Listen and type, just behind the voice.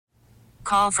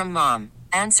call from mom.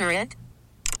 Answer it.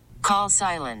 Call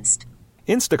silenced.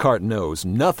 Instacart knows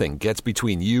nothing gets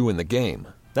between you and the game.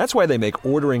 That's why they make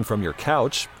ordering from your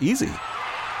couch easy.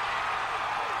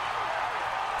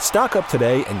 Stock up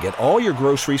today and get all your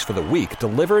groceries for the week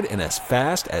delivered in as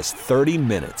fast as 30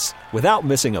 minutes without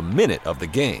missing a minute of the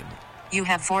game. You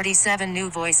have 47 new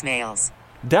voicemails.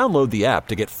 Download the app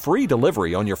to get free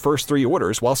delivery on your first 3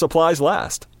 orders while supplies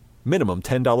last. Minimum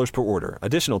 $10 per order.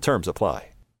 Additional terms apply.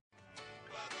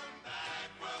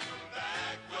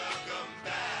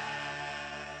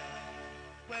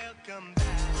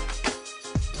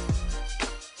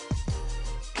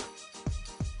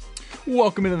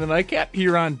 Welcome into the Nightcap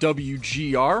here on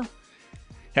WGR.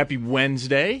 Happy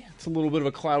Wednesday. It's a little bit of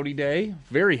a cloudy day.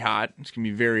 Very hot. It's going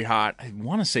to be very hot. I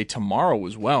want to say tomorrow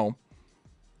as well.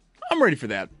 I'm ready for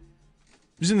that.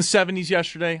 It was in the 70s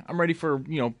yesterday. I'm ready for,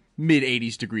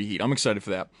 mid-80s degree heat. I'm excited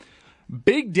for that.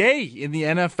 Big day in the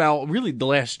NFL. Really, the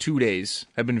last 2 days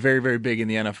have been very, very big in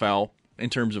the NFL in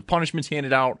terms of punishments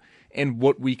handed out and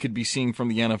what we could be seeing from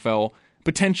the NFL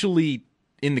potentially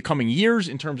in the coming years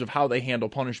in terms of how they handle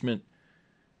punishment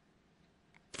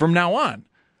from now on.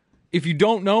 If you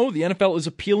don't know, the NFL is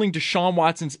appealing Deshaun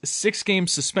Watson's 6-game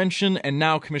suspension, and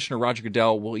now Commissioner Roger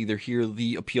Goodell will either hear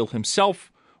the appeal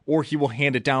himself or he will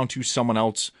hand it down to someone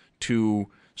else to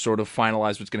sort of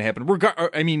finalize what's going to happen.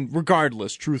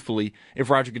 Regardless, truthfully, if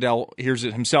Roger Goodell hears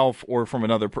it himself or from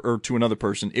to another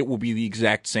person, it will be the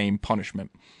exact same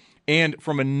punishment. And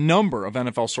from a number of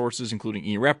NFL sources, including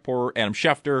Ian Rappaport, Adam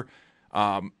Schefter,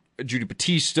 Judy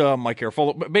Battista, Mike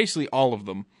Garafolo, but basically all of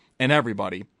them and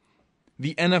everybody,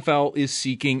 the NFL is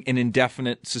seeking an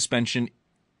indefinite suspension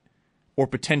or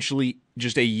potentially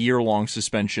just a year-long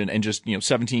suspension and just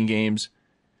 17 games,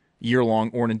 year-long,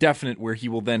 or an indefinite where he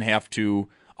will then have to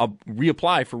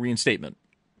reapply for reinstatement.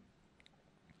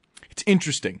 It's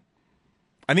interesting.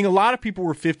 I think a lot of people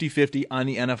were 50-50 on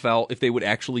the NFL if they would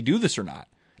actually do this or not.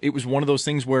 It was one of those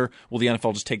things where, will the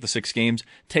NFL just take the 6 games,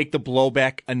 take the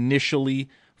blowback initially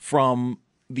from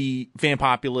the fan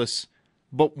populace,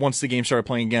 but once the game started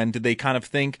playing again, did they kind of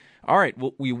think, all right,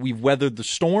 well, we've weathered the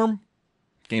storm,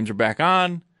 games are back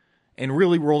on, and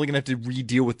really we're only going to have to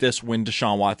re-deal with this when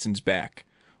Deshaun Watson's back?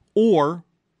 Or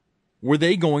were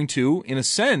they going to, in a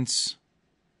sense,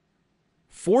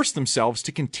 force themselves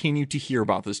to continue to hear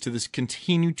about this, to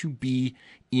continue to be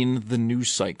in the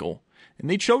news cycle? And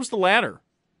they chose the latter,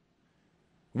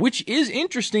 which is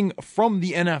interesting from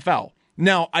the NFL.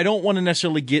 Now, I don't want to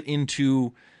necessarily get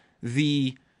into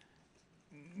the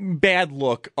bad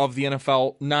look of the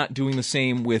NFL not doing the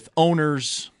same with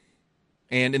owners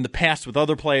and in the past with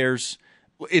other players.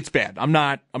 It's bad. I'm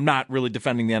not really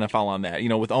defending the NFL on that.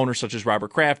 With owners such as Robert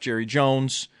Kraft, Jerry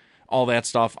Jones, all that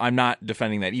stuff, I'm not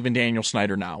defending that. Even Daniel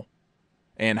Snyder now.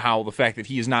 And how the fact that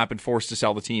he has not been forced to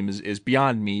sell the team is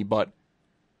beyond me, but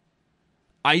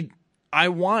I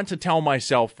want to tell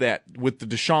myself that with the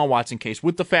Deshaun Watson case,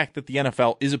 with the fact that the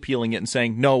NFL is appealing it and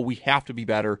saying, no, we have to be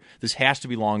better, this has to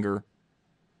be longer,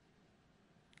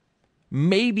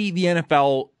 maybe the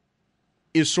NFL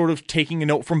is sort of taking a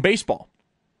note from baseball.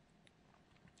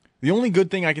 The only good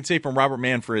thing I can say from Robert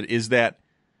Manfred is that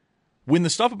when the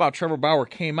stuff about Trevor Bauer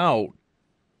came out,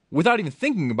 without even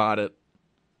thinking about it,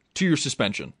 2-year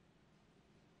suspension.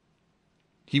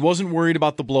 He wasn't worried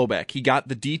about the blowback. He got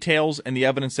the details and the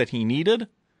evidence that he needed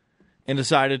and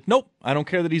decided, nope, I don't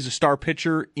care that he's a star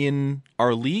pitcher in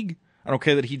our league. I don't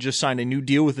care that he just signed a new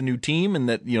deal with a new team and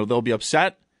that, they'll be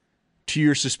upset.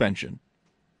 2-year suspension.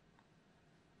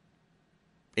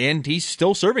 And he's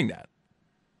still serving that.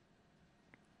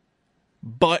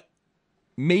 But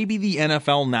maybe the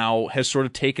NFL now has sort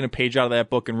of taken a page out of that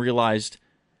book and realized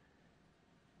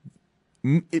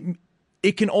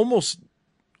it can almost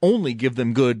only give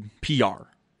them good PR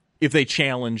if they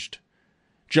challenged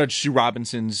Judge Sue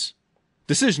Robinson's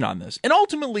decision on this. And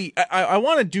ultimately, I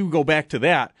want to go back to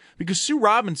that because Sue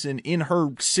Robinson, in her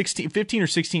 15 or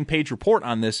 16 page report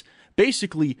on this,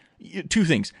 basically 2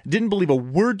 things. Didn't believe a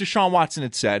word Deshaun Watson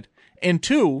had said, and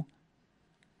 2,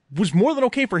 was more than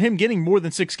okay for him getting more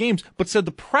than 6 games, but said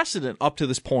the precedent up to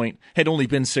this point had only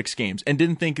been 6 games and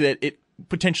didn't think that it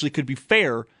potentially could be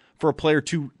fair for a player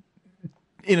to,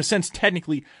 in a sense,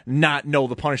 technically not know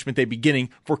the punishment they'd be getting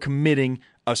for committing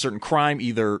a certain crime,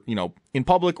 either, in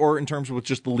public or in terms of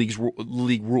just the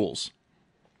league rules.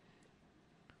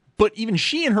 But even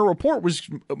she in her report was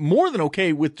more than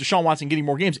okay with Deshaun Watson getting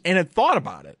more games and had thought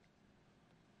about it.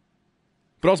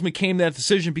 But ultimately came to that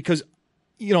decision because,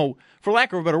 for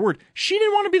lack of a better word, she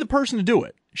didn't want to be the person to do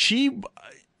it. She,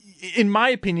 in my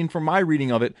opinion, from my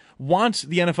reading of it, wants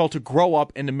the NFL to grow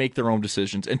up and to make their own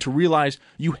decisions and to realize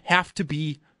you have to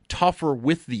be tougher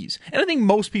with these. And I think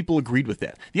most people agreed with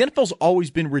that. The NFL's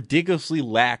always been ridiculously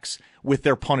lax with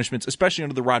their punishments, especially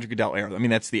under the Roger Goodell era. I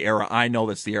mean, that's the era I know,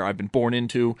 that's the era I've been born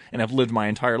into and I've lived my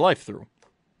entire life through.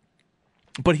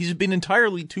 But he's been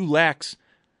entirely too lax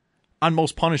on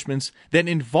most punishments that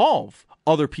involve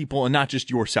other people and not just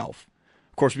yourself.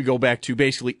 Of course, we go back to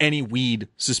basically any weed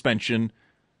suspension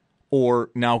or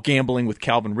now gambling with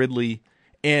Calvin Ridley,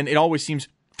 and it always seems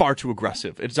far too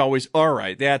aggressive. It's always, all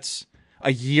right, that's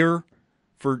a year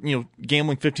for,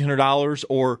 gambling $1,500,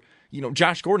 or,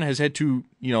 Josh Gordon has had to,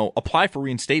 apply for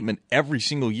reinstatement every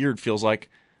single year, it feels like,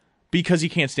 because he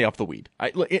can't stay off the weed.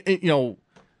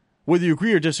 Whether you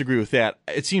agree or disagree with that,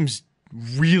 it seems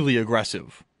really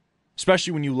aggressive,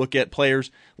 especially when you look at players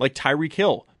like Tyreek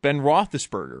Hill, Ben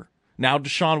Roethlisberger, now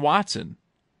Deshaun Watson,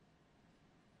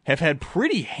 have had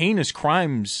pretty heinous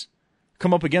crimes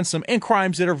come up against them, and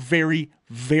crimes that are very,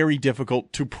 very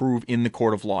difficult to prove in the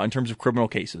court of law in terms of criminal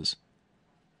cases.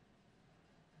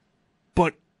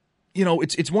 But,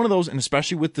 it's one of those, and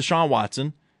especially with Deshaun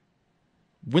Watson,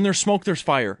 when there's smoke, there's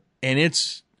fire, and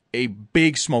it's a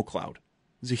big smoke cloud.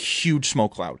 It's a huge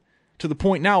smoke cloud, to the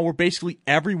point now where basically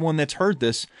everyone that's heard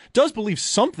this does believe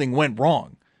something went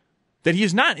wrong, that he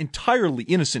is not entirely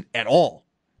innocent at all.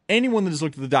 Anyone that has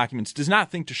looked at the documents does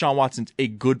not think Deshaun Watson's a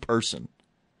good person.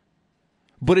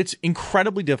 But it's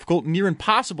incredibly difficult, near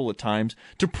impossible at times,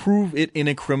 to prove it in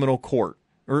a criminal court,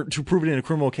 or to prove it in a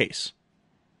criminal case.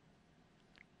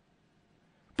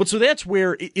 But so that's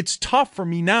where it's tough for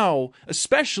me now,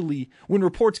 especially when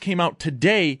reports came out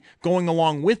today going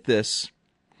along with this.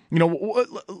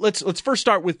 Let's first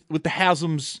start with the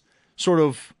Haslam's sort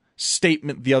of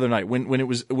statement the other night when it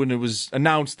was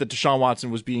announced that Deshaun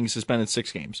Watson was being suspended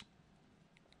 6 games.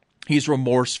 He's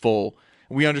remorseful.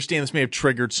 We understand this may have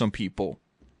triggered some people.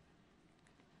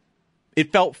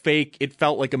 It felt fake. It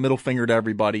felt like a middle finger to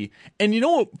everybody. And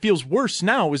what feels worse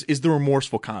now is the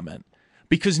remorseful comment.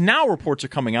 Because now reports are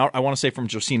coming out, I want to say from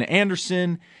Josina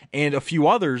Anderson and a few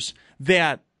others,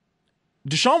 that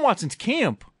Deshaun Watson's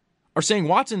camp are saying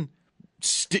Watson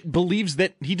believes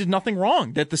that he did nothing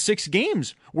wrong, that the 6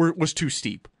 games was too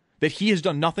steep, that he has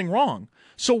done nothing wrong.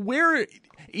 So where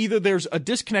either there's a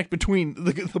disconnect between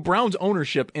the Browns'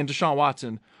 ownership and Deshaun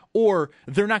Watson, or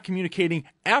they're not communicating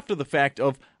after the fact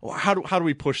of, well, how do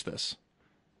we push this?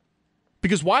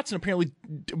 Because Watson apparently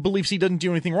believes he doesn't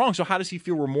do anything wrong, so how does he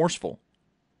feel remorseful?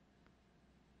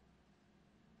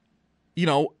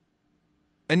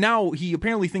 And now he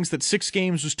apparently thinks that 6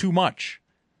 games was too much.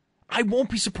 I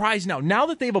won't be surprised now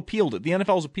that they've appealed it, the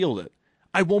NFL's appealed it,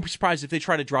 I won't be surprised if they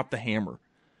try to drop the hammer.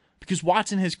 Because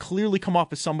Watson has clearly come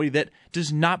off as somebody that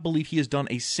does not believe he has done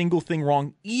a single thing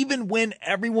wrong, even when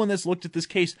everyone that's looked at this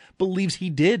case believes he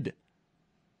did.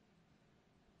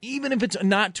 Even if it's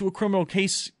not to a criminal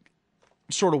case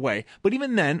sort of way. But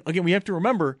even then, again, we have to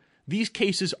remember, these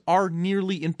cases are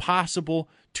nearly impossible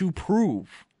to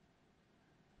prove.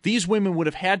 These women would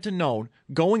have had to know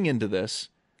going into this,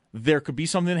 there could be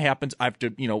something that happens. I have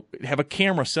to, have a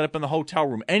camera set up in the hotel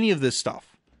room, any of this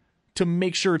stuff, to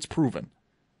make sure it's proven.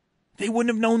 They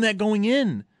wouldn't have known that going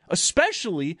in.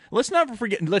 Especially, let's never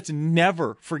forget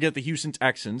the Houston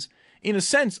Texans, in a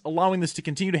sense, allowing this to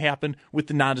continue to happen with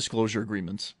the non-disclosure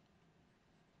agreements.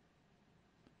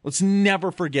 Let's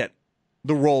never forget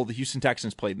the role the Houston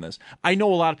Texans played in this. I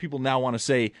know a lot of people now want to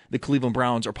say the Cleveland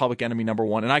Browns are public enemy number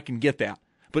 1, and I can get that.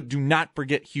 But do not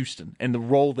forget Houston and the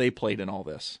role they played in all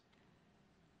this.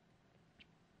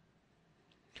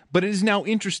 But it is now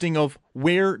interesting of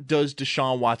where does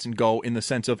Deshaun Watson go in the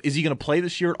sense of, is he going to play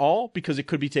this year at all? Because it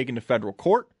could be taken to federal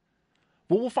court.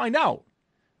 Well, we'll find out.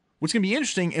 What's going to be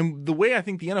interesting, and the way I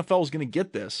think the NFL is going to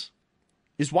get this,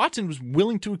 is Watson was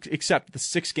willing to accept the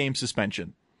 6-game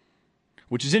suspension.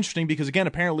 Which is interesting because, again,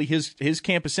 apparently his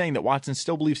camp is saying that Watson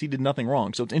still believes he did nothing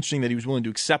wrong. So it's interesting that he was willing to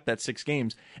accept that 6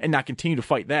 games and not continue to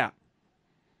fight that.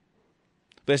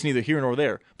 But that's neither here nor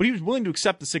there. But he was willing to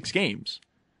accept the 6 games.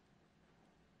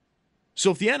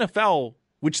 So if the NFL,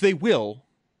 which they will,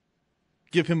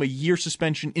 give him a year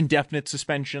suspension, indefinite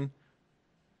suspension,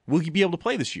 will he be able to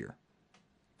play this year?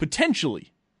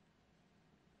 Potentially.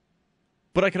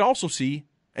 But I could also see,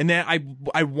 and then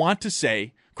I want to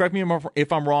say, correct me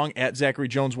if I'm wrong, at Zachary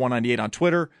Jones 198 on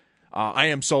Twitter. I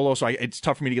am solo, so it's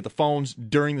tough for me to get the phones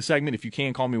during the segment. If you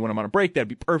can call me when I'm on a break, that'd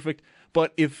be perfect.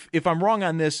 But if I'm wrong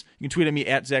on this, you can tweet at me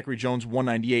at Zachary Jones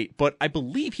 198. But I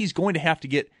believe he's going to have to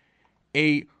get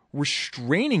a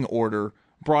restraining order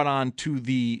brought on to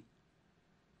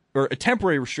or a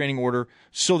temporary restraining order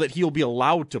so that he'll be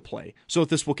allowed to play, so that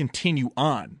this will continue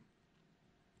on.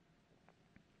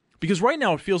 Because right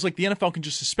now it feels like the NFL can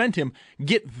just suspend him,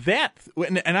 get that,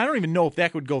 and I don't even know if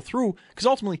that would go through, because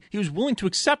ultimately he was willing to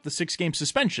accept the 6-game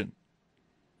suspension.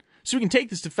 So we can take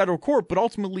this to federal court, but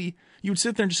ultimately you would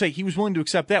sit there and just say he was willing to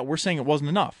accept that. We're saying it wasn't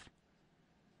enough.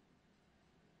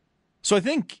 So I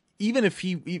think even if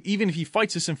he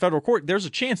fights this in federal court, there's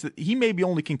a chance that he maybe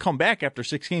only can come back after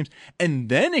 6 games, and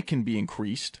then it can be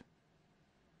increased.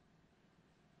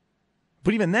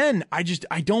 But even then, I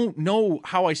don't know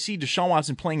how I see Deshaun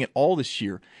Watson playing at all this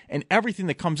year. And everything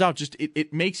that comes out,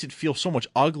 it makes it feel so much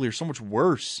uglier, so much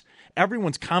worse.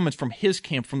 Everyone's comments from his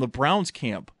camp, from the Browns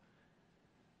camp,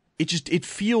 it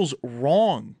feels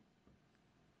wrong.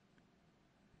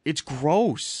 It's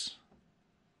gross.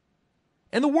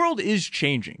 And the world is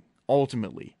changing,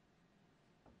 ultimately.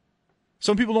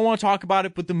 Some people don't want to talk about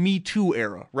it, but the Me Too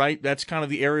era, right? That's kind of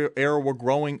the era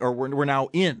we're now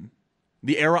in.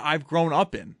 The era I've grown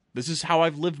up in. This is how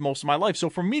I've lived most of my life. So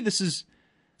for me, this is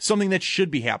something that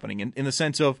should be happening in the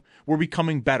sense of we're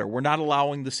becoming better. We're not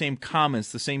allowing the same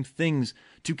comments, the same things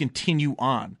to continue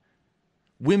on.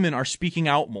 Women are speaking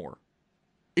out more.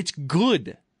 It's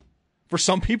good. For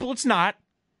some people, it's not.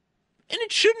 And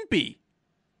it shouldn't be.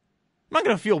 I'm not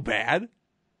going to feel bad.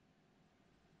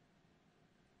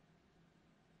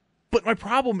 But my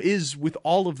problem is with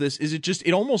all of this is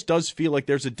it almost does feel like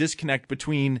there's a disconnect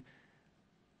between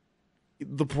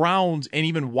the Browns and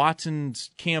even Watson's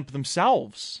camp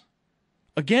themselves.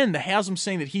 Again, the Haslam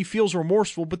saying that he feels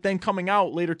remorseful, but then coming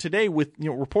out later today with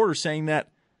reporters saying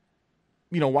that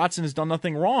Watson has done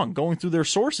nothing wrong, going through their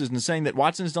sources and saying that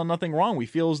Watson has done nothing wrong. We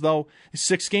feel as though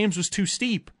 6 games was too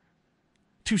steep.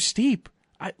 Too steep.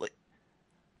 I think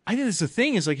that's the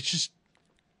thing is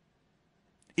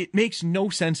it makes no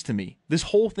sense to me. This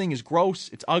whole thing is gross.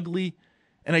 It's ugly,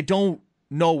 and I don't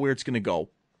know where it's going to go.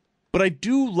 But I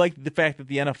do like the fact that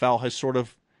the NFL has sort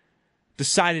of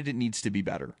decided it needs to be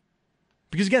better.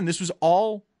 Because again, this was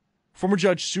all former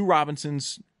Judge Sue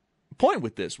Robinson's point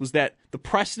with this, was that the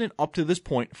precedent up to this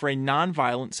point for a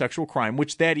nonviolent sexual crime,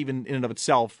 which that even in and of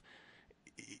itself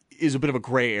is a bit of a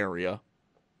gray area,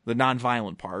 the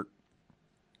nonviolent part,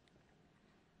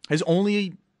 has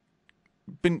only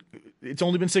been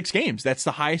 6 games. That's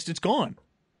the highest it's gone.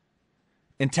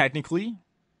 And technically,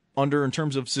 in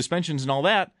terms of suspensions and all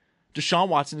that, Deshaun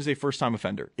Watson is a first-time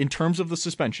offender in terms of the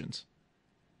suspensions.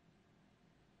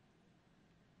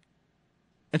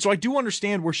 And so I do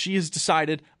understand where she has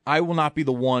decided, I will not be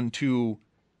the one to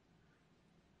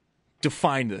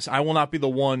define this. I will not be the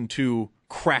one to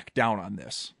crack down on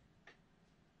this.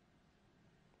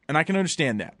 And I can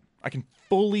understand that. I can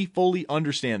fully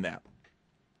understand that.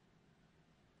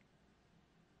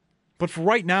 But for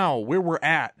right now, where we're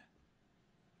at,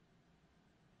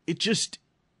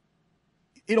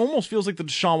 it almost feels like the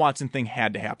Deshaun Watson thing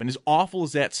had to happen. As awful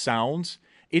as that sounds,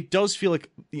 it does feel like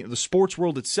the sports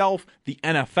world itself, the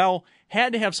NFL,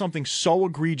 had to have something so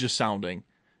egregious sounding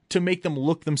to make them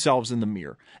look themselves in the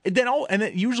mirror. And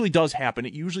it usually does happen.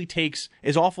 It usually takes,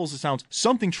 as awful as it sounds,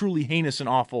 something truly heinous and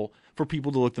awful for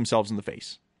people to look themselves in the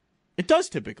face. It does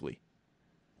typically.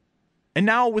 And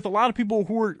now with a lot of people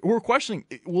who are questioning,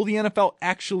 will the NFL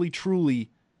actually truly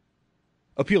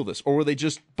appeal this? Or will they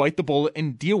just bite the bullet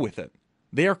and deal with it?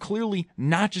 They are clearly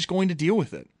not just going to deal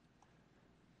with it.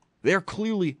 They are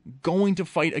clearly going to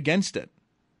fight against it.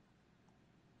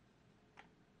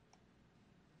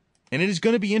 And it is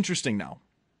going to be interesting now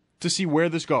to see where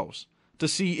this goes, to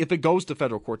see if it goes to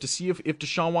federal court, to see if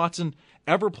Deshaun Watson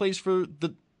ever plays for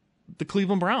the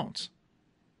Cleveland Browns.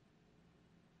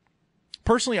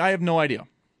 Personally, I have no idea.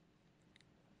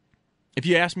 If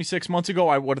you asked me 6 months ago,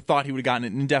 I would have thought he would have gotten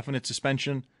an indefinite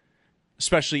suspension,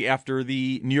 especially after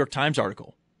the New York Times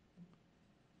article.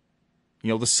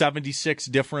 The 76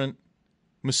 different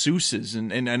masseuses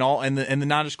and the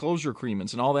non-disclosure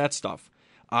agreements and all that stuff.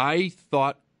 I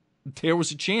thought there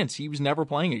was a chance he was never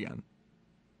playing again.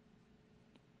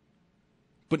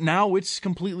 But now it's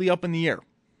completely up in the air.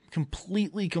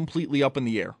 Completely up in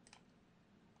the air.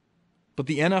 But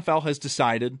the NFL has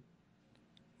decided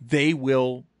they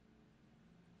will,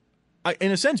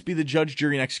 in a sense, be the judge,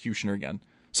 jury, and executioner again.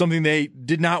 Something they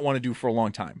did not want to do for a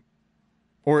long time.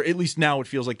 Or at least now it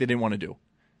feels like they didn't want to do.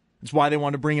 It's why they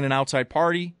wanted to bring in an outside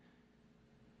party.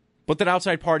 But that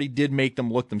outside party did make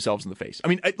them look themselves in the face. I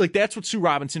mean, that's what Sue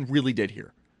Robinson really did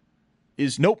here.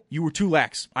 Is, nope, you were too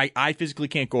lax. I physically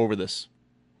can't go over this.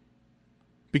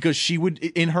 Because she would,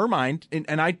 in her mind,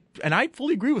 and I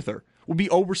fully agree with her, would be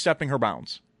overstepping her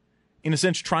bounds. In a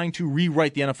sense, trying to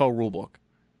rewrite the NFL rulebook.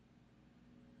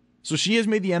 So she has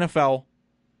made the NFL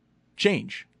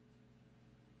change.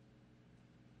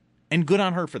 And good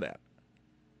on her for that.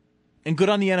 And good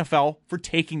on the NFL for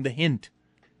taking the hint.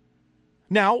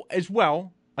 Now, as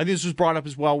well, I think this was brought up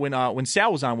as well when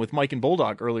Sal was on with Mike and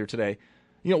Bulldog earlier today.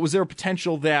 Was there a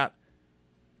potential that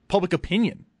public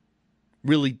opinion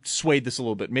really swayed this a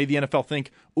little bit? Made the NFL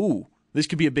think, ooh, this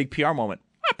could be a big PR moment.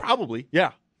 Probably,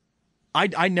 yeah.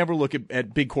 I never look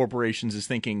at big corporations as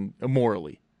thinking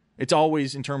morally. It's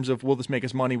always in terms of, will this make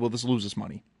us money? Will this lose us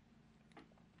money?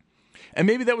 And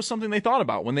maybe that was something they thought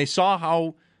about when they saw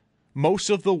how most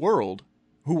of the world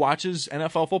who watches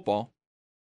NFL football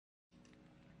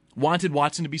wanted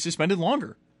Watson to be suspended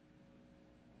longer.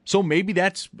 So maybe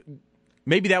that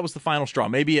was the final straw.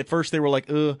 Maybe at first they were like,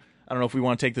 I don't know if we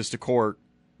want to take this to court.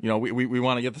 We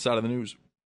want to get this out of the news.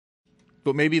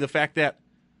 But maybe the fact that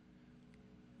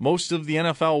most of the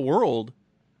NFL world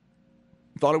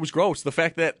thought it was gross. The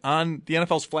fact that on the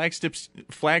NFL's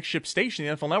flagship station,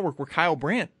 the NFL Network, where Kyle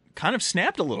Brandt kind of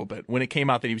snapped a little bit when it came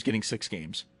out that he was getting 6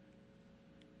 games.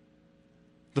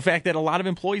 The fact that a lot of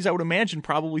employees, I would imagine,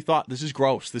 probably thought this is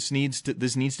gross. This needs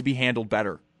to be handled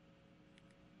better.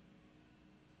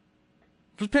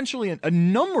 Potentially a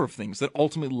number of things that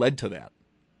ultimately led to that.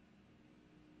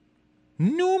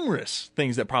 Numerous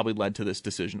things that probably led to this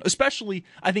decision. Especially,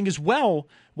 I think as well,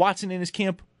 Watson and his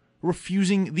camp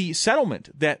refusing the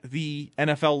settlement that the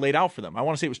NFL laid out for them. I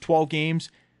want to say it was 12 games,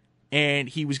 and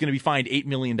he was going to be fined $8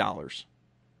 million. I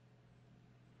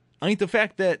think the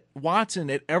fact that Watson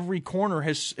at every corner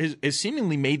has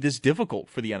seemingly made this difficult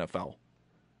for the NFL.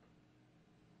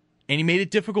 And he made it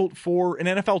difficult for an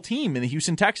NFL team in the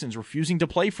Houston Texans, refusing to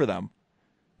play for them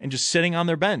and just sitting on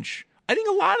their bench. I think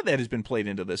a lot of that has been played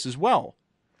into this as well.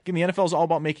 Again, the NFL is all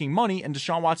about making money, and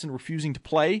Deshaun Watson refusing to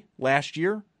play last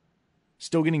year,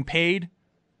 still getting paid.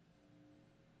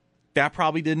 That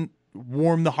probably didn't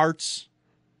warm the hearts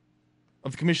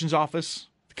of the commissioner's office,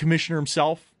 the commissioner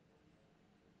himself.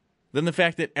 Then the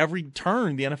fact that every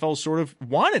turn the NFL sort of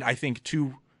wanted, I think,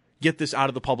 to get this out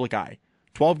of the public eye.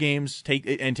 12 games, take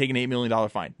an $8 million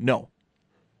fine. No.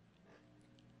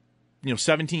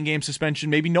 17-game suspension,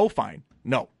 maybe no fine.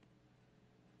 No.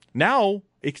 Now,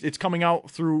 it's coming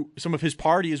out through some of his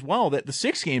party as well that the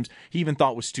 6 games he even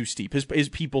thought was too steep. His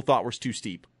people thought was too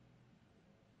steep.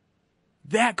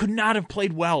 That could not have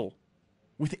played well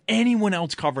with anyone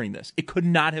else covering this. It could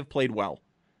not have played well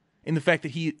in the fact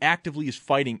that he actively is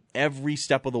fighting every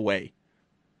step of the way.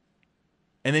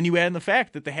 And then you add in the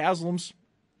fact that the Haslams,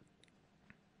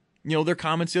 their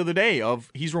comments the other day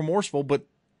of he's remorseful, but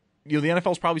the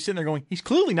NFL's probably sitting there going, he's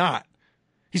clearly not.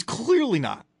 He's clearly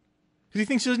not. Because he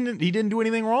thinks he didn't do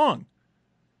anything wrong.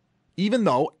 Even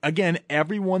though, again,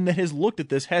 everyone that has looked at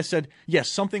this has said, yes,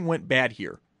 something went bad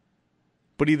here.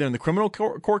 But either in the criminal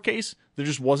court case, there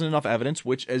just wasn't enough evidence,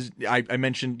 which, as I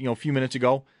mentioned a few minutes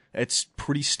ago, it's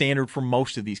pretty standard for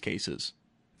most of these cases.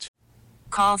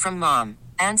 Call from mom.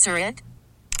 Answer it.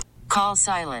 Call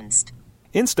silenced.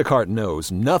 Instacart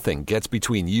knows nothing gets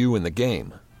between you and the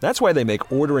game. That's why they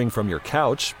make ordering from your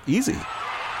couch easy.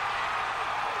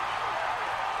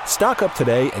 Stock up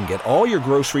today and get all your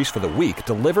groceries for the week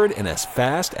delivered in as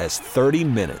fast as 30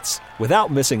 minutes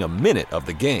without missing a minute of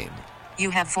the game. You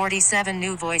have 47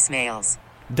 new voicemails.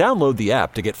 Download the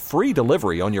app to get free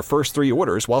delivery on your first 3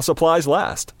 orders while supplies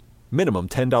last. Minimum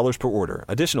 $10 per order.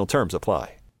 Additional terms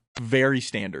apply. Very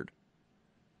standard.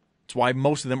 It's why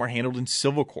most of them are handled in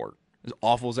civil court, as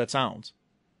awful as that sounds.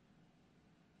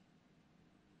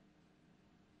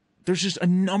 There's just a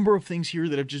number of things here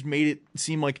that have just made it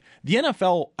seem like the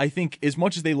NFL, I think, as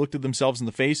much as they looked at themselves in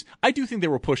the face, I do think they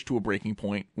were pushed to a breaking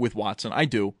point with Watson. I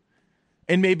do.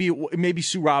 And maybe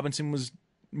Sue Robinson was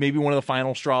maybe one of the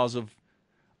final straws of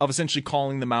essentially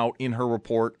calling them out in her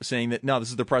report, saying that, no, this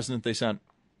is the precedent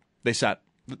they set.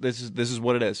 This is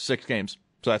what it is, 6 games.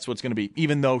 So that's what it's going to be,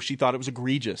 even though she thought it was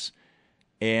egregious.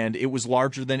 And it was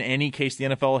larger than any case the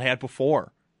NFL had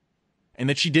before. And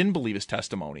that she didn't believe his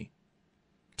testimony.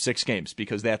 6 games,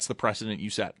 because that's the precedent you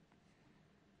set.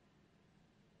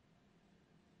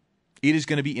 It is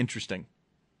going to be interesting.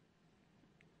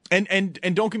 And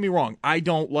don't get me wrong, I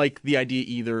don't like the idea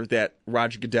either that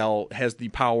Roger Goodell has the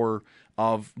power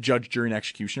of judge, jury, and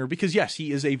executioner, because yes,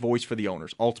 he is a voice for the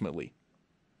owners, ultimately.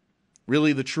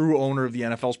 Really, the true owner of the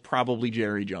NFL is probably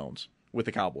Jerry Jones with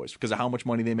the Cowboys, because of how much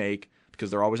money they make, because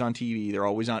they're always on TV, they're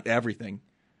always on everything.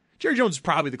 Jerry Jones is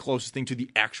probably the closest thing to the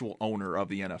actual owner of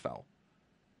the NFL.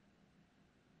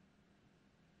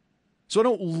 So I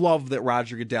don't love that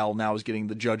Roger Goodell now is getting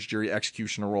the judge, jury,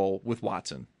 executioner role with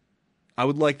Watson. I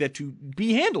would like that to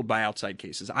be handled by outside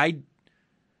cases. I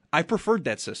preferred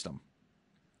that system.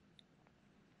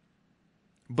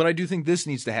 But I do think this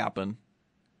needs to happen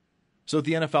so that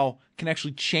the NFL can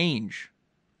actually change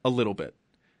a little bit.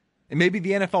 And maybe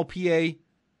the NFLPA,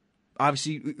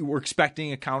 obviously, we're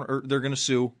expecting a counter, or they're going to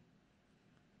sue.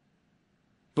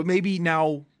 But maybe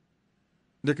now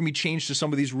there can be change to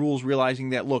some of these rules,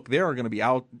 realizing that, look, there are going to be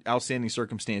outstanding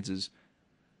circumstances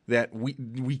that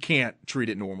we can't treat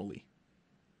it normally.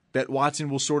 That Watson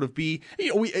will sort of be,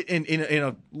 in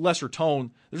a lesser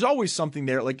tone, there's always something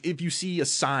there. Like if you see a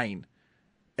sign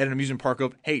at an amusement park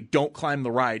of, hey, don't climb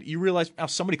the ride, you realize,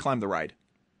 somebody climbed the ride.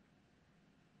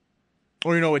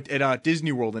 Or, at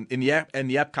Disney World in the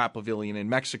Epcot Pavilion in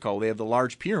Mexico, they have the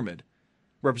large pyramid,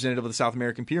 representative of the South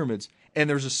American pyramids. And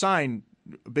there's a sign,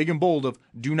 big and bold, of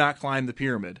do not climb the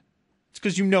pyramid. It's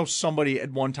because somebody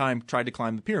at one time tried to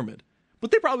climb the pyramid. But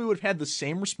they probably would have had the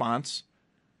same response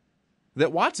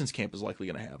that Watson's camp is likely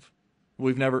going to have.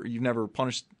 You've never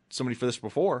punished somebody for this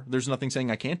before. There's nothing saying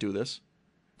I can't do this.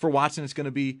 For Watson, it's going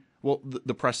to be,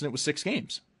 the precedent was 6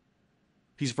 games.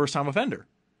 He's a first-time offender.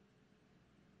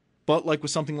 But like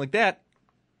with something like that,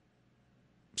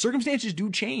 circumstances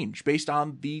do change based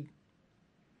on the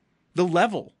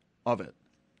level of it.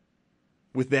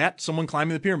 With that, someone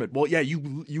climbing the pyramid. Well, yeah,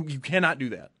 you cannot do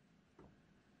that.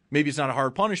 Maybe it's not a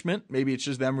hard punishment. Maybe it's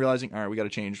just them realizing, all right, we got to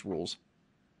change rules.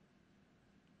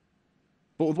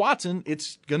 But with Watson,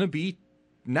 it's going to be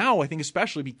now, I think,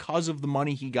 especially because of the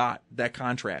money he got, that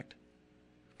contract.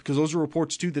 Because those are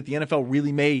reports, too, that the NFL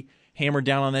really may hammer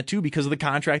down on that, too, because of the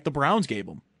contract the Browns gave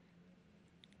him.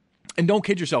 And don't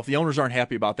kid yourself, the owners aren't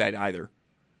happy about that either.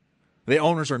 The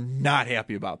owners are not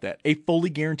happy about that. A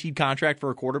fully guaranteed contract for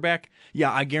a quarterback?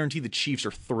 Yeah, I guarantee the Chiefs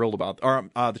are thrilled about or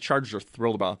the Chargers are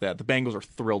thrilled about that. The Bengals are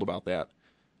thrilled about that.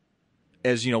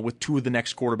 As, with 2 of the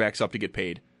next quarterbacks up to get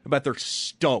paid. I bet they're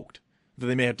stoked that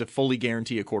they may have to fully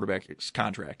guarantee a quarterback's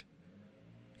contract.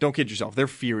 Don't kid yourself. They're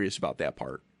furious about that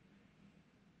part.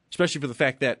 Especially for the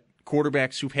fact that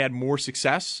quarterbacks who've had more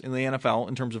success in the NFL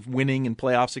in terms of winning and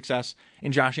playoff success,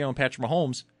 and Josh Allen and Patrick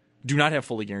Mahomes, do not have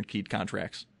fully guaranteed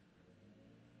contracts.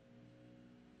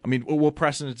 I mean, what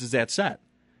precedent does that set?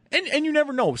 And you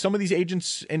never know. Some of these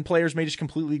agents and players may just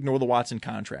completely ignore the Watson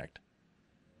contract.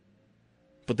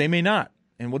 But they may not.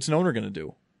 And what's an owner going to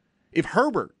do? If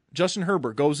Justin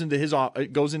Herbert, goes into his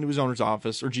owner's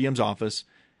office or GM's office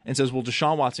and says, well,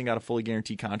 Deshaun Watson got a fully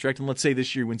guaranteed contract, and let's say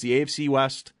this year wins the AFC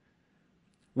West,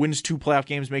 wins 2 playoff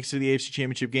games, makes it to the AFC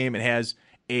Championship game, and has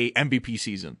a MVP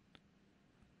season.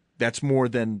 That's more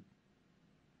than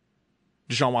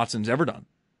Deshaun Watson's ever done.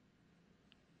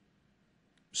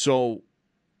 So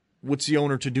what's the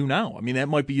owner to do now? I mean, that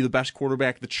might be the best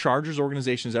quarterback the Chargers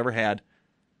organization has ever had,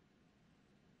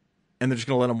 and they're just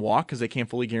going to let him walk because they can't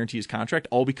fully guarantee his contract,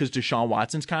 all because Deshaun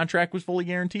Watson's contract was fully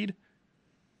guaranteed?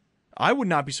 I would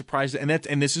not be surprised,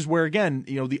 and this is where, again,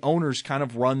 the owners kind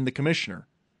of run the commissioner.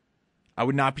 I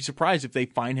would not be surprised if they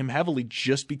fine him heavily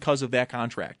just because of that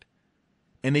contract.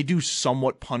 And they do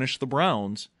somewhat punish the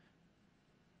Browns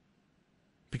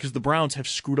because the Browns have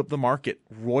screwed up the market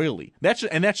royally. That's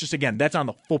just, again, that's on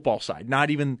the football side,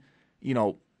 not even,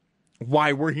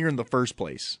 why we're here in the first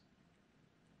place.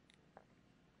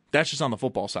 That's just on the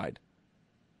football side.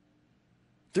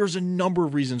 There's a number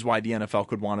of reasons why the NFL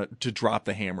could want to drop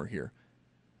the hammer here.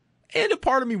 And a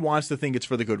part of me wants to think it's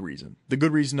for the good reason. The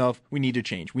good reason of, we need to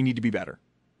change. We need to be better.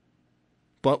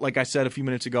 But like I said a few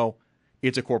minutes ago,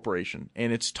 it's a corporation.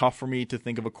 And it's tough for me to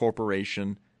think of a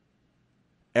corporation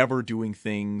ever doing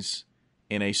things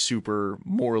in a super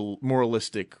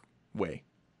moralistic way.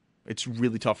 It's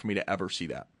really tough for me to ever see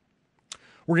that.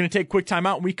 We're going to take a quick time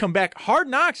out. When we come back, Hard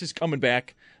Knocks is coming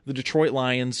back. The Detroit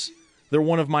Lions. They're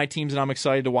one of my teams that I'm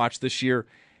excited to watch this year.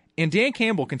 And Dan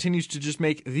Campbell continues to just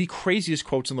make the craziest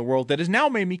quotes in the world that has now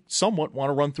made me somewhat want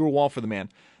to run through a wall for the man.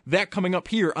 That coming up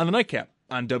here on the Nightcap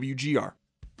on WGR.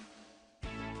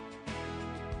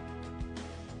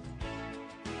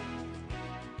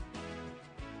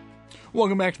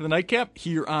 Welcome back to the Nightcap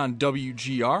here on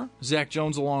WGR. Zach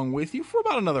Jones along with you for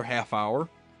about another half hour.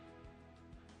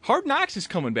 Hard Knocks is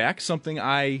coming back, something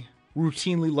I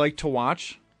routinely like to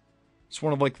watch. It's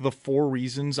one of the 4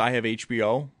 reasons I have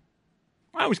HBO.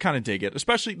 I always kind of dig it,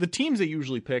 especially the teams they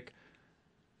usually pick.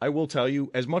 I will tell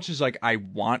you, as much as I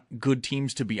want good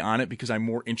teams to be on it because I'm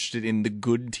more interested in the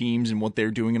good teams and what they're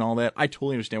doing and all that, I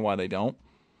totally understand why they don't.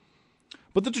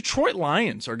 But the Detroit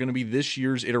Lions are going to be this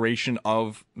year's iteration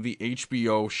of the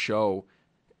HBO show.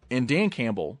 And Dan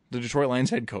Campbell, the Detroit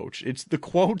Lions head coach, it's the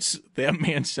quotes that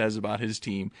man says about his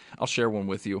team. I'll share one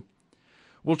with you.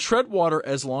 We'll tread water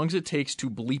as long as it takes to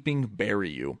bleeping bury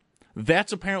you.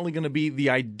 That's apparently going to be the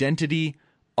identity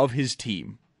of his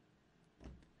team.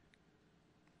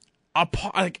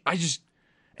 And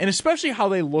especially how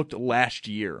they looked last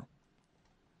year.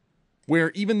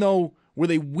 Were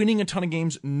they winning a ton of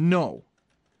games? No.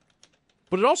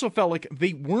 But it also felt like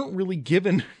they weren't really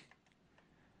given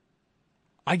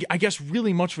I guess,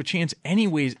 really much of a chance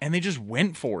anyways, and they just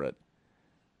went for it.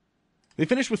 They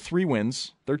finished with 3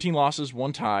 wins, 13 losses,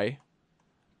 1 tie,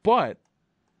 but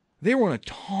they were in a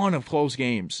ton of close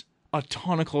games. A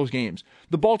ton of close games.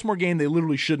 The Baltimore game, they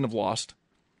literally shouldn't have lost.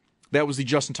 That was the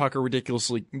Justin Tucker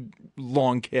ridiculously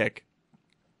long kick.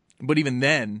 But even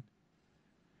then,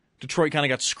 Detroit kind of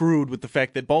got screwed with the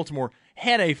fact that Baltimore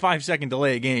had a 5-second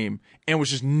delay of game and was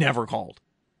just never called.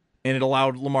 And it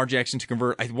allowed Lamar Jackson to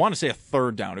convert, I want to say a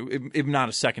 3rd down, if not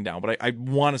a 2nd down, but I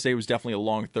want to say it was definitely a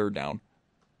long 3rd down.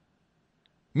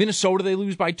 Minnesota, they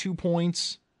lose by 2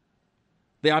 points.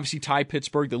 They obviously tie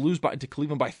Pittsburgh. They lose to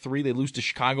Cleveland by 3. They lose to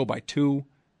Chicago by 2.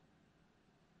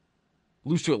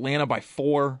 Lose to Atlanta by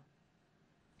 4.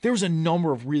 There was a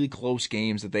number of really close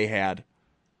games that they had.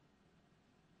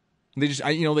 They just,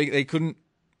 they couldn't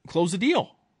close the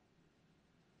deal.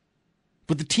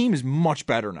 But the team is much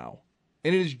better now.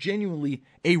 And it is genuinely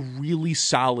a really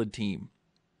solid team.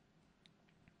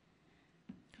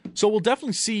 So we'll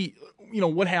definitely see,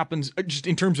 what happens just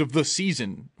in terms of the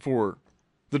season for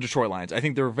the Detroit Lions. I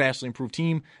think they're a vastly improved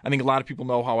team. I think a lot of people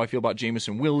know how I feel about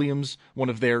Jamison Williams, one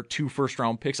of their 2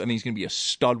 first-round picks. I think he's going to be a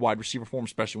stud wide receiver for them,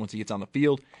 especially once he gets on the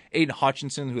field. Aiden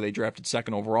Hutchinson, who they drafted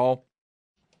 2nd overall,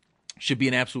 should be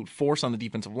an absolute force on the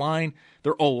defensive line.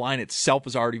 Their O-line itself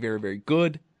is already very, very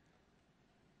good.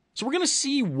 So we're going to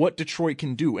see what Detroit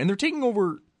can do. And they're taking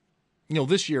over,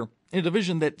 this year in a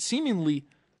division that seemingly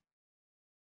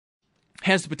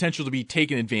has the potential to be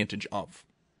taken advantage of.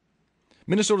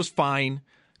 Minnesota's fine.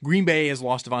 Green Bay has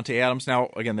lost Devontae Adams. Now,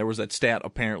 again, there was that stat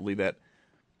apparently that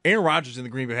Aaron Rodgers and the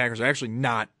Green Bay Packers are actually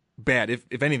not bad.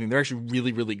 If anything, they're actually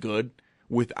really, really good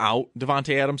without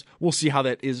Devontae Adams. We'll see how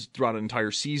that is throughout an entire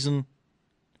season.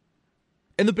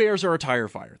 And the Bears are a tire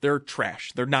fire. They're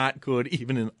trash. They're not good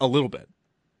even in a little bit.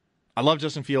 I love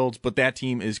Justin Fields, but that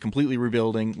team is completely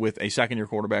rebuilding with a second-year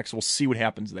quarterback, so we'll see what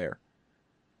happens there.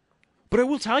 But I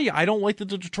will tell you, I don't like that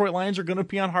the Detroit Lions are going to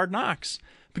be on Hard Knocks,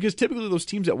 because typically those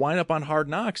teams that wind up on Hard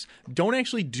Knocks don't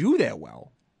actually do that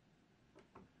well.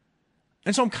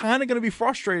 And so I'm kind of going to be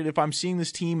frustrated if I'm seeing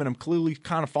this team and I'm clearly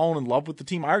kind of falling in love with the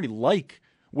team. I already like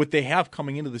what they have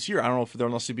coming into this year. I don't know if they'll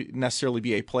necessarily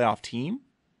be a playoff team,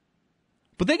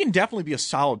 but they can definitely be a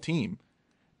solid team.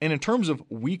 And in terms of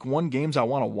week 1 games I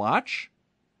want to watch,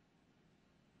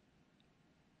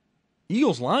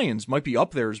 Eagles-Lions might be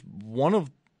up there as one of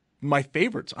my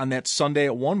favorites on that Sunday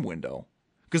at 1 window.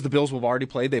 Because the Bills will have already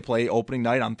played. They play opening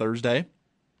night on Thursday.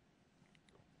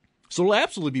 So it'll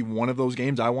absolutely be one of those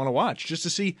games I want to watch. Just to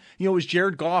see, is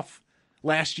Jared Goff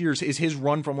is his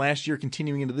run from last year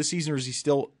continuing into this season, or is he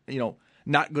still,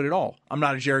 not good at all? I'm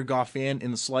not a Jared Goff fan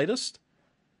in the slightest.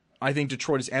 I think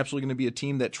Detroit is absolutely going to be a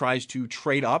team that tries to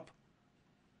trade up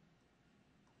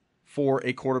for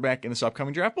a quarterback in this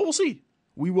upcoming draft, but we'll see.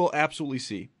 We will absolutely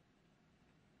see.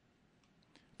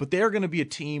 But they're going to be a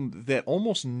team that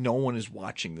almost no one is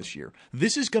watching this year.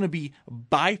 This is going to be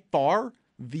by far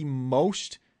the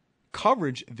most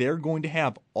coverage they're going to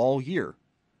have all year.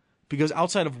 Because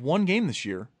outside of one game this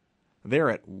year,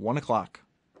 they're at 1 o'clock.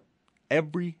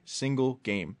 Every single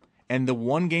game. And the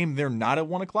one game they're not at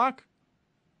 1 o'clock,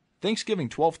 Thanksgiving,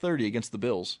 12:30 against the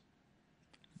Bills.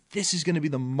 This is going to be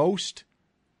the most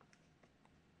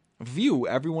view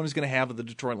everyone is going to have of the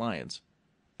Detroit Lions.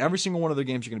 Every single one of their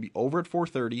games are going to be over at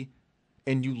 4:30,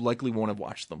 and you likely won't have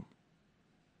watched them.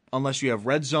 Unless you have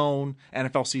Red Zone,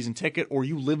 NFL season ticket, or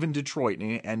you live in Detroit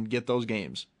and get those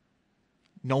games.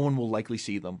 No one will likely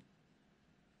see them.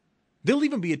 They'll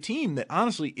even be a team that,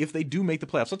 honestly, if they do make the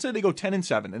playoffs, let's say they go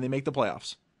 10-7 and they make the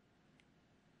playoffs,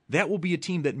 that will be a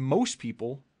team that most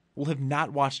people will have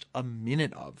not watched a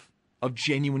minute of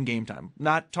genuine game time.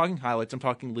 Not talking highlights, I'm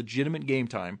talking legitimate game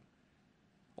time.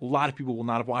 A lot of people will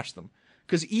not have watched them.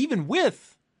 Because even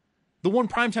with the one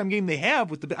primetime game they have,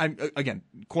 with again,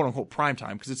 quote-unquote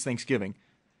primetime, because it's Thanksgiving,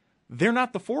 they're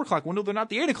not the 4 o'clock window, they're not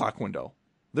the 8 o'clock window.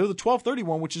 They're the 12:30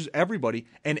 one, which is everybody,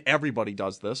 and everybody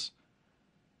does this,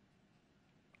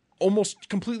 almost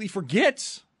completely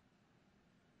forgets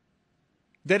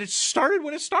that it started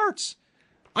when it starts.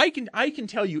 I can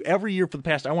tell you every year for the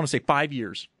past, I want to say 5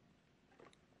 years,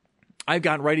 I've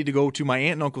gotten ready to go to my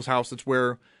aunt and uncle's house. That's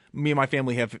where me and my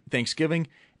family have Thanksgiving.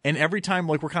 And every time,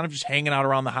 we're kind of just hanging out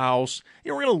around the house.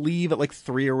 We're going to leave at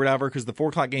 3 or whatever because the 4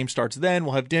 o'clock game starts then.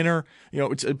 We'll have dinner.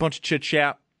 It's a bunch of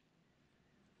chit-chat.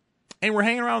 And we're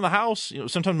hanging around the house.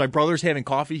 Sometimes my brother's having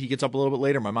coffee. He gets up a little bit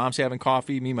later. My mom's having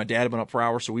coffee. Me and my dad have been up for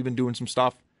hours, so we've been doing some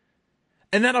stuff.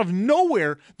 And then out of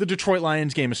nowhere, the Detroit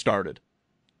Lions game has started.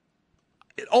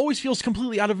 It always feels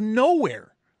completely out of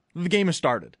nowhere the game has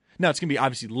started. Now, it's going to be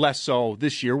obviously less so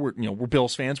this year. We're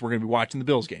Bills fans. We're going to be watching the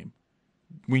Bills game.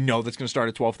 We know that's going to start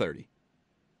at 12:30.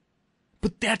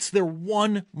 But that's their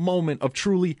one moment of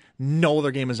truly no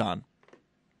other game is on.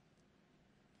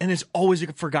 And it's always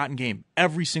a forgotten game,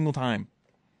 every single time.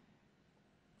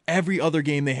 Every other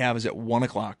game they have is at 1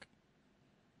 o'clock.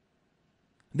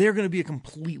 They're going to be a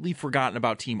completely forgotten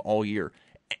about team all year.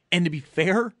 And to be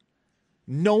fair,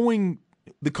 knowing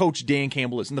the coach Dan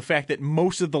Campbell is, and the fact that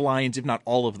most of the Lions, if not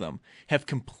all of them, have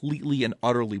completely and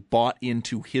utterly bought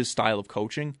into his style of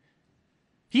coaching,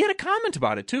 he had a comment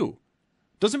about it too.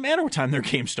 Doesn't matter what time their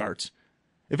game starts.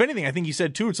 If anything, I think he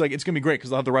said too, it's like, it's going to be great because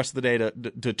they'll have the rest of the day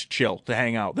to chill, to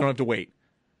hang out. They don't have to wait.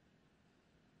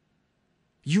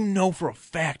 You know for a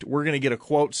fact we're going to get a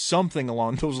quote, something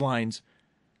along those lines,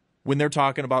 when they're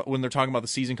talking about the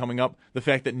season coming up, the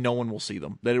fact that no one will see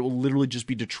them, that it will literally just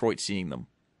be Detroit seeing them.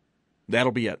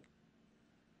 That'll be it.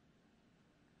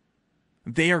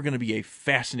 They are going to be a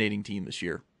fascinating team this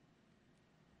year.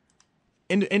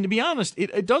 And to be honest,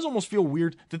 it does almost feel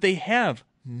weird that they have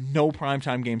no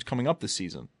primetime games coming up this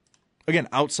season. Again,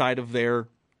 outside of their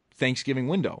Thanksgiving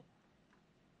window.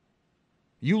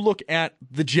 You look at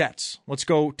the Jets. Let's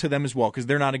go to them as well, because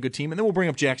they're not a good team. And then we'll bring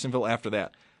up Jacksonville after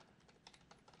that.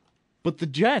 But the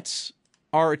Jets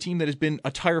are a team that has been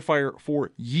a tire fire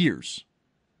for years.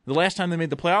 The last time they made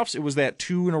the playoffs, it was that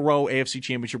 2-in-a-row AFC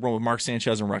Championship run with Mark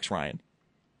Sanchez and Rex Ryan.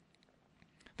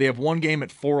 They have one game at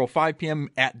 4:05 p.m.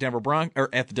 at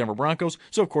the Denver Broncos.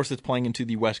 So, of course, it's playing into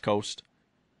the West Coast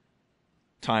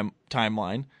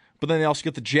timeline. But then they also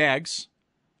get the Jags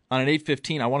on an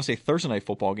 8:15, I want to say Thursday night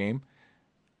football game.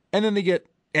 And then they get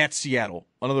at Seattle,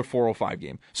 another 4:05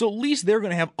 game. So at least they're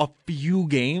going to have a few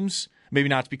games. Maybe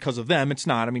not because of them. It's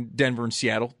not. I mean, Denver and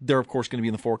Seattle, they're, of course, going to be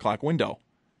in the 4 o'clock window.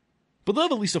 But they'll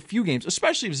have at least a few games,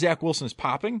 especially if Zach Wilson is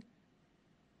popping.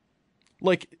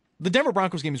 Like, the Denver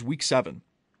Broncos game is week 7.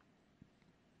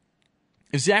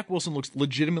 If Zach Wilson looks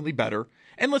legitimately better,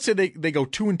 and let's say they go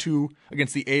 2-2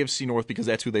 against the AFC North, because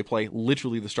that's who they play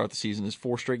literally to start the season, is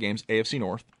 4 straight games, AFC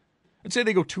North. Let's say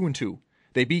they go 2-2.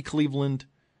 They beat Cleveland.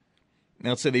 Now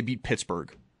let's say they beat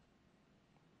Pittsburgh.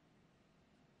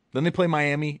 Then they play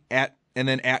Miami and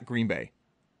then at Green Bay.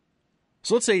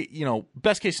 So let's say,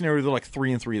 best case scenario, they're like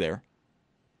 3-3 there.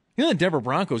 The Denver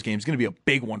Broncos game is going to be a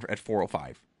big one at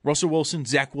 4:05. Russell Wilson,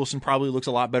 Zach Wilson probably looks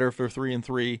a lot better if they're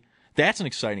 3-3. That's an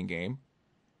exciting game.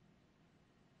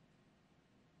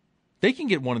 They can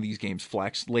get one of these games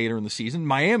flexed later in the season.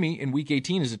 Miami in week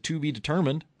 18 is a to be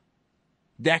determined.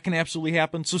 That can absolutely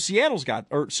happen. So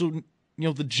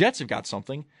the Jets have got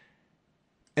something.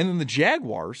 And then the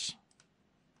Jaguars,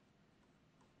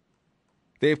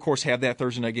 they of course have that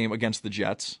Thursday night game against the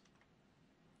Jets.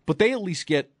 But they at least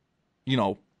get,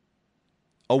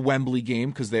 a Wembley game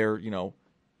because they're,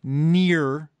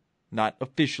 near, not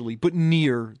officially, but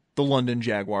near the London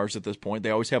Jaguars at this point. They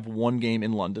always have one game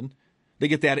in London. They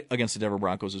get that against the Denver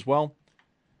Broncos as well.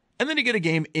 And then you get a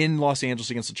game in Los Angeles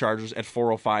against the Chargers at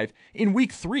 4:05 in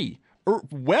week 3,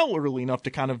 well early enough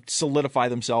to kind of solidify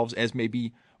themselves as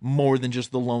maybe more than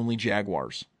just the lonely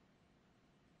Jaguars.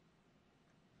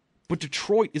 But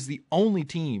Detroit is the only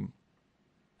team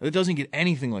that doesn't get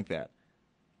anything like that.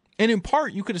 And in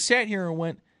part, you could have sat here and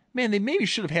went, man, they maybe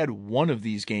should have had one of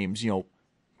these games,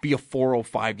 be a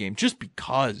 4:05 game just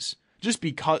because,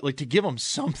 like, to give them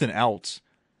something else.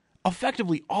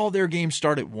 Effectively, all their games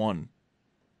start at 1.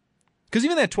 Because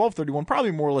even that 12:31 probably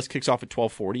more or less kicks off at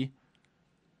 12:40.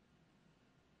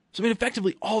 So,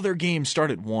 effectively, all their games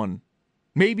start at 1.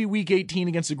 Maybe week 18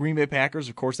 against the Green Bay Packers.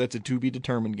 Of course, that's a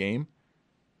to-be-determined game.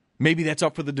 Maybe that's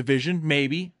up for the division.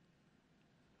 Maybe.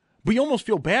 But you almost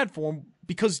feel bad for them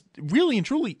because, really and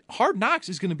truly, Hard Knocks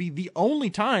is going to be the only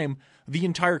time the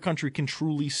entire country can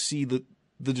truly see the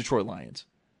Detroit Lions.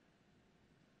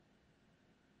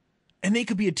 And they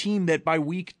could be a team that by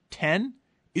week 10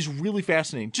 is really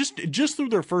fascinating. Just through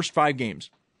their first 5 games.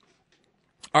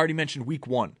 I already mentioned week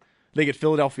 1. They get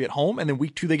Philadelphia at home, and then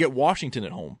week 2 they get Washington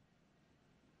at home.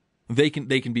 They can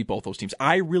beat both those teams.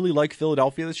 I really like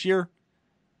Philadelphia this year.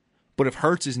 But if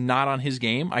Hurts is not on his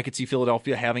game, I could see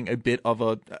Philadelphia having a bit of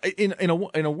a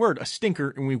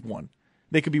stinker in week 1.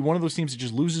 They could be one of those teams that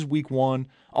just loses week 1.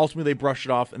 Ultimately, they brush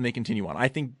it off and they continue on. I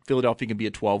think Philadelphia can be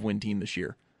a 12-win team this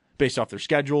year, based off their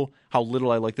schedule, how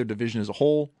little I like their division as a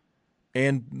whole,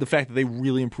 and the fact that they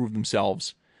really improved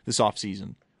themselves this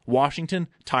offseason. Washington,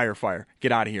 tire fire.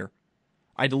 Get out of here.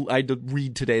 I had to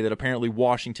read today that apparently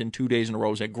Washington 2 days in a row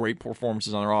has had great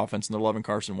performances on their offense and they're loving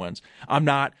Carson Wentz. I'm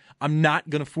not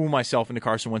going to fool myself into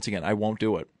Carson Wentz again. I won't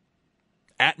do it.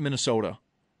 At Minnesota.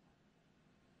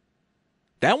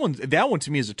 That one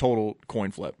to me is a total coin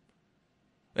flip.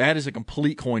 That is a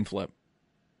complete coin flip.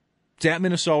 It's at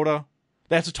Minnesota.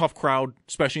 That's a tough crowd,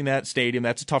 especially in that stadium.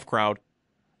 That's a tough crowd.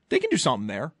 They can do something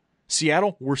there.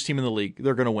 Seattle, worst team in the league.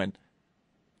 They're going to win.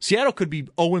 Seattle could be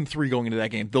 0-3 going into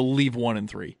that game. They'll leave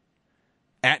 1-3.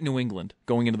 At New England,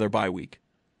 going into their bye week.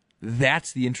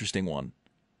 That's the interesting one.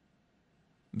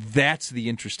 That's the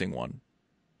interesting one.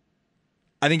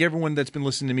 I think everyone that's been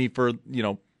listening to me for,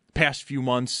 past few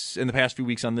months and the past few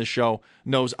weeks on this show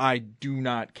knows I do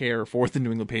not care for the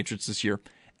New England Patriots this year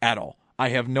at all. I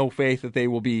have no faith that they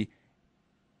will be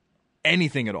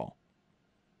anything at all.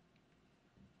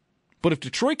 But if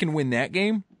Detroit can win that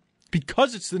game,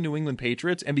 because it's the New England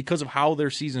Patriots and because of how their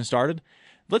season started,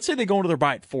 let's say they go into their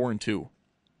bye at 4-2.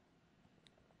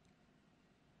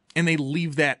 And they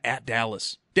leave that at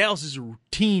Dallas. Dallas is a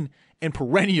routine and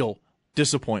perennial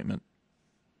disappointment.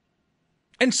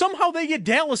 And somehow they get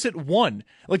Dallas at 1.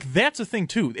 Like, that's a thing,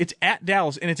 too. It's at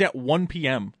Dallas, and it's at 1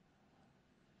 p.m.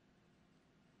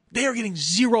 They are getting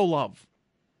zero love.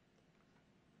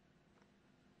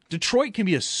 Detroit can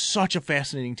be such a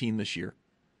fascinating team this year.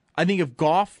 I think if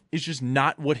Goff is just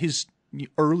not what his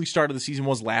early start of the season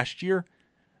was last year,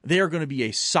 they are going to be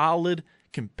a solid,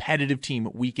 competitive team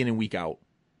week in and week out.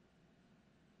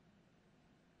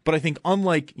 But I think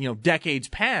unlike, decades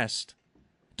past,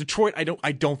 Detroit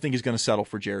I don't think is going to settle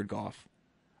for Jared Goff.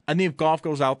 I think if Goff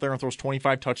goes out there and throws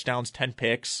 25 touchdowns, 10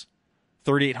 picks,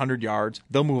 3,800 yards,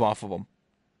 they'll move off of him.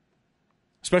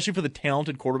 Especially for the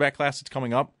talented quarterback class that's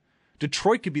coming up.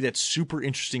 Detroit could be that super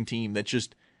interesting team that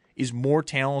just is more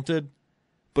talented,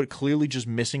 but clearly just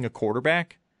missing a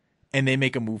quarterback, and they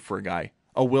make a move for a guy.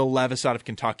 A Will Levis out of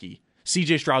Kentucky.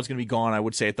 C.J. Stroud's going to be gone, I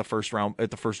would say, at the first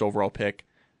overall pick.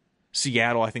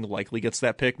 Seattle, I think, likely gets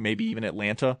that pick. Maybe even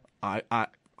Atlanta.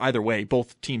 Either way,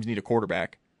 both teams need a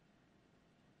quarterback.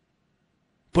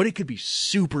 But it could be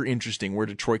super interesting where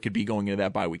Detroit could be going into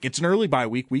that bye week. It's an early bye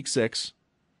week, week 6.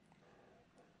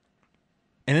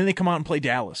 And then they come out and play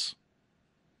Dallas.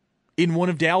 In one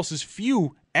of Dallas's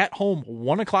few at-home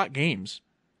 1 o'clock games.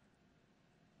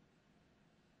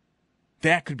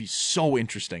 That could be so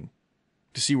interesting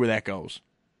to see where that goes.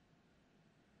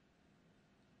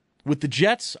 With the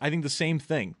Jets, I think the same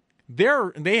thing.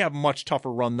 They have a much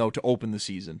tougher run, though, to open the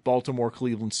season. Baltimore,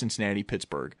 Cleveland, Cincinnati,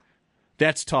 Pittsburgh.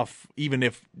 That's tough, even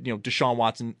if Deshaun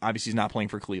Watson obviously is not playing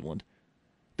for Cleveland.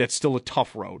 That's still a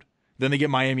tough road. Then they get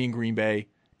Miami and Green Bay,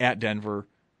 at Denver.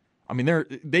 I mean,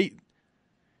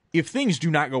 if things do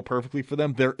not go perfectly for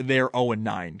them, they're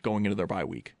 0-9 going into their bye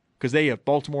week. Because they have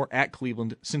Baltimore at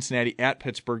Cleveland, Cincinnati at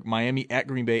Pittsburgh, Miami at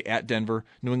Green Bay, at Denver,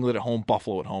 New England at home,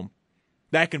 Buffalo at home.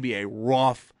 That can be a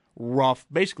rough,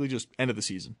 basically just end of the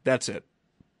season. That's it.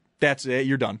 That's it.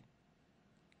 You're done.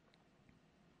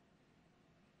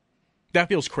 That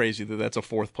feels crazy that that's a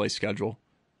 4th place schedule.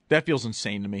 That feels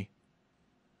insane to me.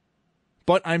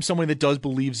 But I'm someone that does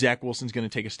believe Zach Wilson's going to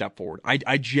take a step forward.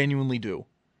 I genuinely do.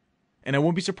 And I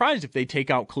won't be surprised if they take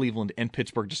out Cleveland and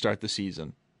Pittsburgh to start the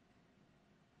season.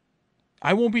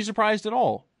 I won't be surprised at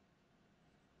all.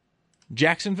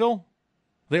 Jacksonville,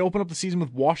 they open up the season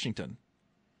with Washington.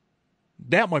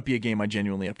 That might be a game I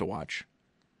genuinely have to watch.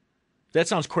 That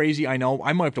sounds crazy, I know.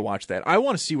 I might have to watch that. I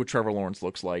want to see what Trevor Lawrence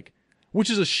looks like, which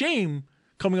is a shame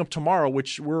coming up tomorrow,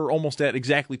 which we're almost at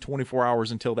exactly 24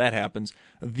 hours until that happens.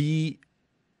 The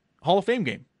Hall of Fame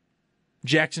game.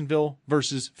 Jacksonville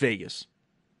versus Vegas.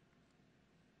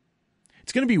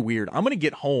 It's going to be weird. I'm going to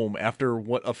get home after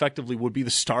what effectively would be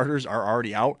the starters are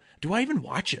already out. Do I even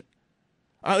watch it?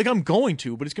 I'm going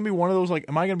to, but it's going to be one of those,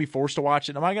 am I going to be forced to watch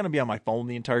it? Am I going to be on my phone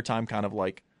the entire time, kind of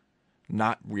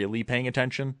not really paying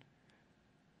attention?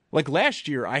 Last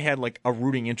year, I had a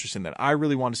rooting interest in that. I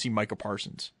really wanted to see Micah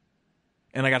Parsons.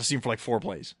 And I got to see him for 4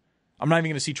 plays. I'm not even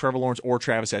going to see Trevor Lawrence or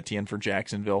Travis Etienne for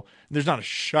Jacksonville. There's not a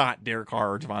shot Derek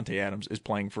Carr or Devontae Adams is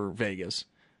playing for Vegas.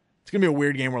 It's going to be a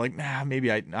weird game where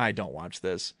maybe I don't watch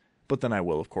this. But then I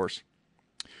will, of course.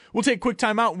 We'll take a quick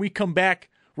time out when we come back.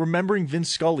 Remembering Vince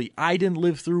Scully. I didn't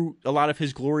live through a lot of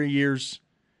his glory years,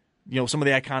 some of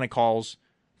the iconic calls,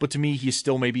 but to me, he's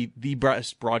still maybe the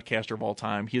best broadcaster of all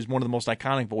time. He is one of the most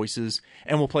iconic voices,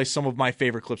 and we'll play some of my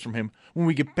favorite clips from him when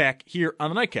we get back here on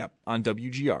the Nightcap on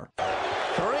WGR.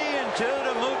 3-2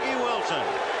 to Mookie Wilson.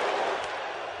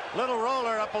 Little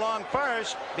roller up along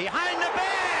first, behind the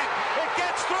bag. It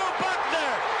gets through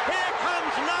Buckner. Here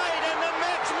comes Knight, and the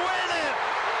Mets win it.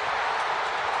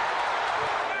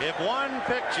 If one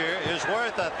picture is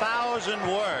worth 1,000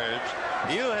 words,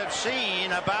 you have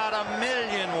seen about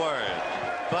 1,000,000 words.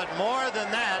 But more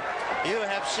than that, you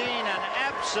have seen an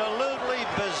absolutely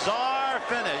bizarre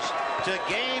finish to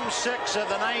Game 6 of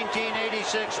the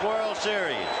 1986 World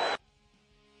Series.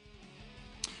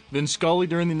 Vince Scully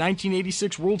during the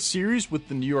 1986 World Series with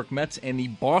the New York Mets and the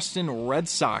Boston Red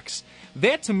Sox.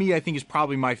 That, to me, I think is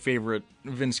probably my favorite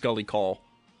Vince Scully call.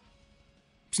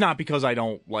 It's not because I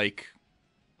don't like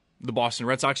the Boston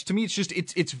Red Sox. To me,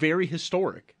 it's very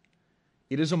historic.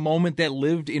 It is a moment that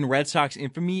lived in Red Sox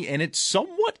infamy, and it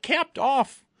somewhat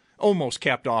almost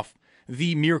capped off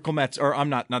the Miracle Mets, or I'm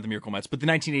not the Miracle Mets, but the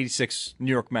 1986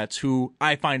 New York Mets, who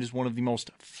I find is one of the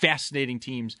most fascinating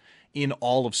teams in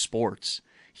all of sports.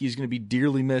 He's going to be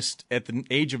dearly missed at the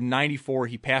age of 94.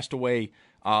 He passed away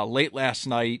late last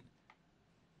night,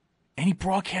 and he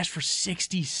broadcast for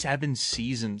 67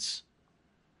 seasons.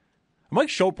 Mike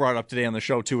Schopp brought it up today on the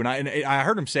show, too, and I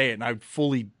heard him say it, and I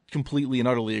fully, completely, and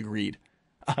utterly agreed.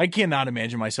 I cannot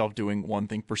imagine myself doing one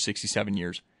thing for 67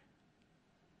 years.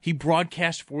 He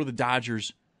broadcast for the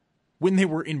Dodgers when they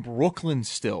were in Brooklyn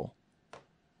still.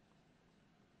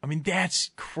 I mean,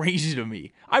 that's crazy to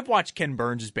me. I've watched Ken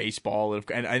Burns' baseball,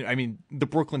 and I mean, the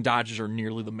Brooklyn Dodgers are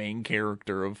nearly the main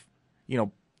character of,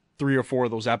 3 or 4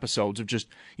 of those episodes of just,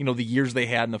 the years they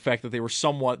had and the fact that they were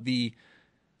somewhat the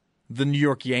New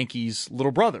York Yankees'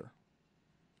 little brother.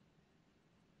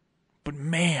 But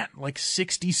man,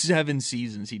 67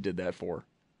 seasons he did that for.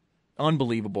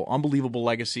 Unbelievable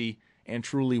legacy, and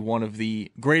truly one of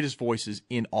the greatest voices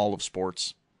in all of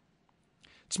sports.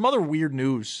 Some other weird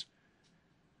news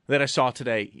that I saw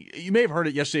today. You may have heard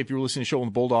it yesterday if you were listening to the show on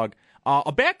the Bulldog.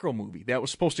 A Batgirl movie that was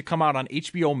supposed to come out on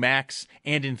HBO Max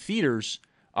and in theaters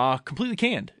completely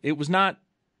canned. It was not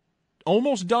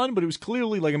almost done, but it was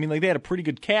clearly they had a pretty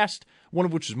good cast, one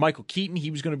of which was Michael Keaton. He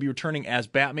was going to be returning as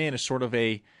Batman as sort of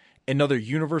another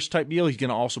universe type deal. He's going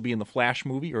to also be in the Flash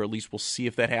movie, or at least we'll see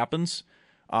if that happens,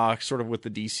 sort of with the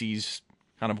DC's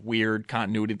kind of weird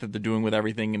continuity that they're doing with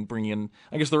everything and bringing in,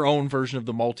 I guess, their own version of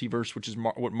the multiverse, which is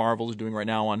what Marvel is doing right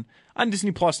now on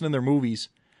Disney Plus and in their movies.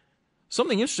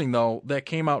 Something interesting, though, that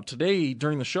came out today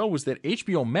during the show was that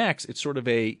HBO Max, it's sort of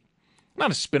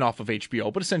not a spinoff of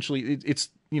HBO, but essentially it's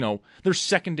their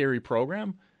secondary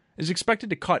program is expected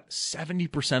to cut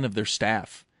 70% of their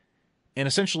staff and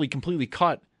essentially completely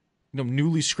cut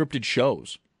newly scripted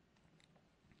shows,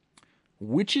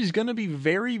 which is going to be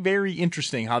very, very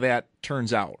interesting how that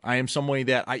turns out. I am somebody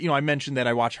that I mentioned that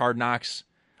I watch Hard Knocks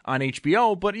on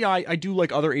HBO, but yeah, I do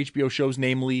like other HBO shows,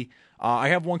 namely I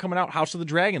have one coming out, House of the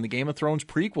Dragon, the Game of Thrones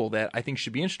prequel, that I think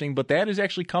should be interesting, but that is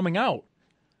actually coming out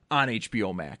on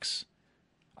HBO Max.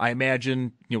 I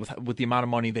imagine, with the amount of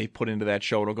money they put into that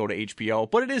show, it'll go to HBO.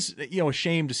 But it is, a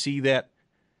shame to see that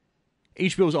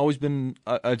HBO has always been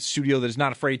a studio that is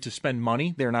not afraid to spend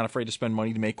money. They're not afraid to spend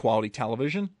money to make quality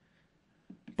television.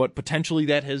 But potentially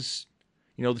that has,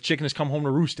 the chicken has come home to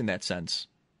roost in that sense.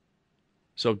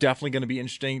 So definitely going to be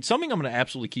interesting. Something I'm going to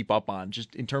absolutely keep up on,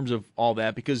 just in terms of all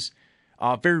that, because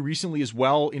very recently as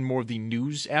well, in more of the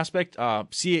news aspect,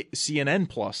 CNN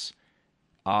Plus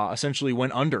essentially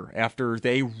went under after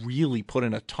they really put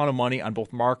in a ton of money on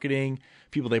both marketing,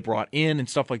 people they brought in and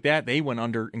stuff like that. They went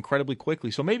under incredibly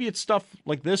quickly. So maybe it's stuff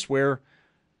like this where,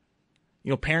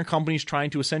 parent companies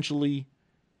trying to essentially,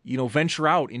 venture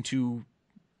out into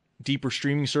deeper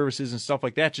streaming services and stuff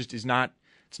like that just it's not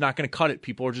going to cut it.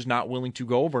 People are just not willing to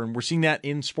go over. And we're seeing that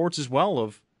in sports as well,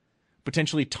 of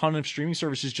potentially a ton of streaming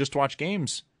services just to watch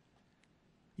games,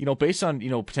 based on,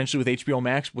 potentially with HBO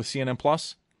Max, with CNN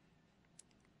Plus.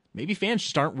 Maybe fans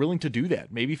just aren't willing to do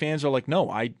that. Maybe fans are like, no,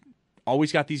 I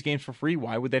always got these games for free.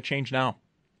 Why would that change now?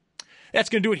 That's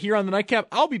going to do it here on the Nightcap.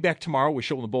 I'll be back tomorrow with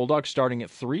Show on the Bulldogs starting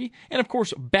at 3. And, of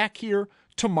course, back here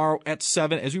tomorrow at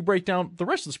 7 as we break down the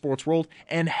rest of the sports world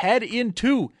and head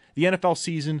into the NFL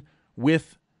season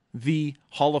with the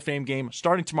Hall of Fame game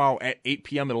starting tomorrow at 8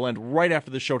 p.m. It'll end right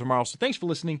after the show tomorrow. So thanks for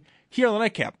listening here on the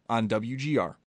Nightcap on WGR.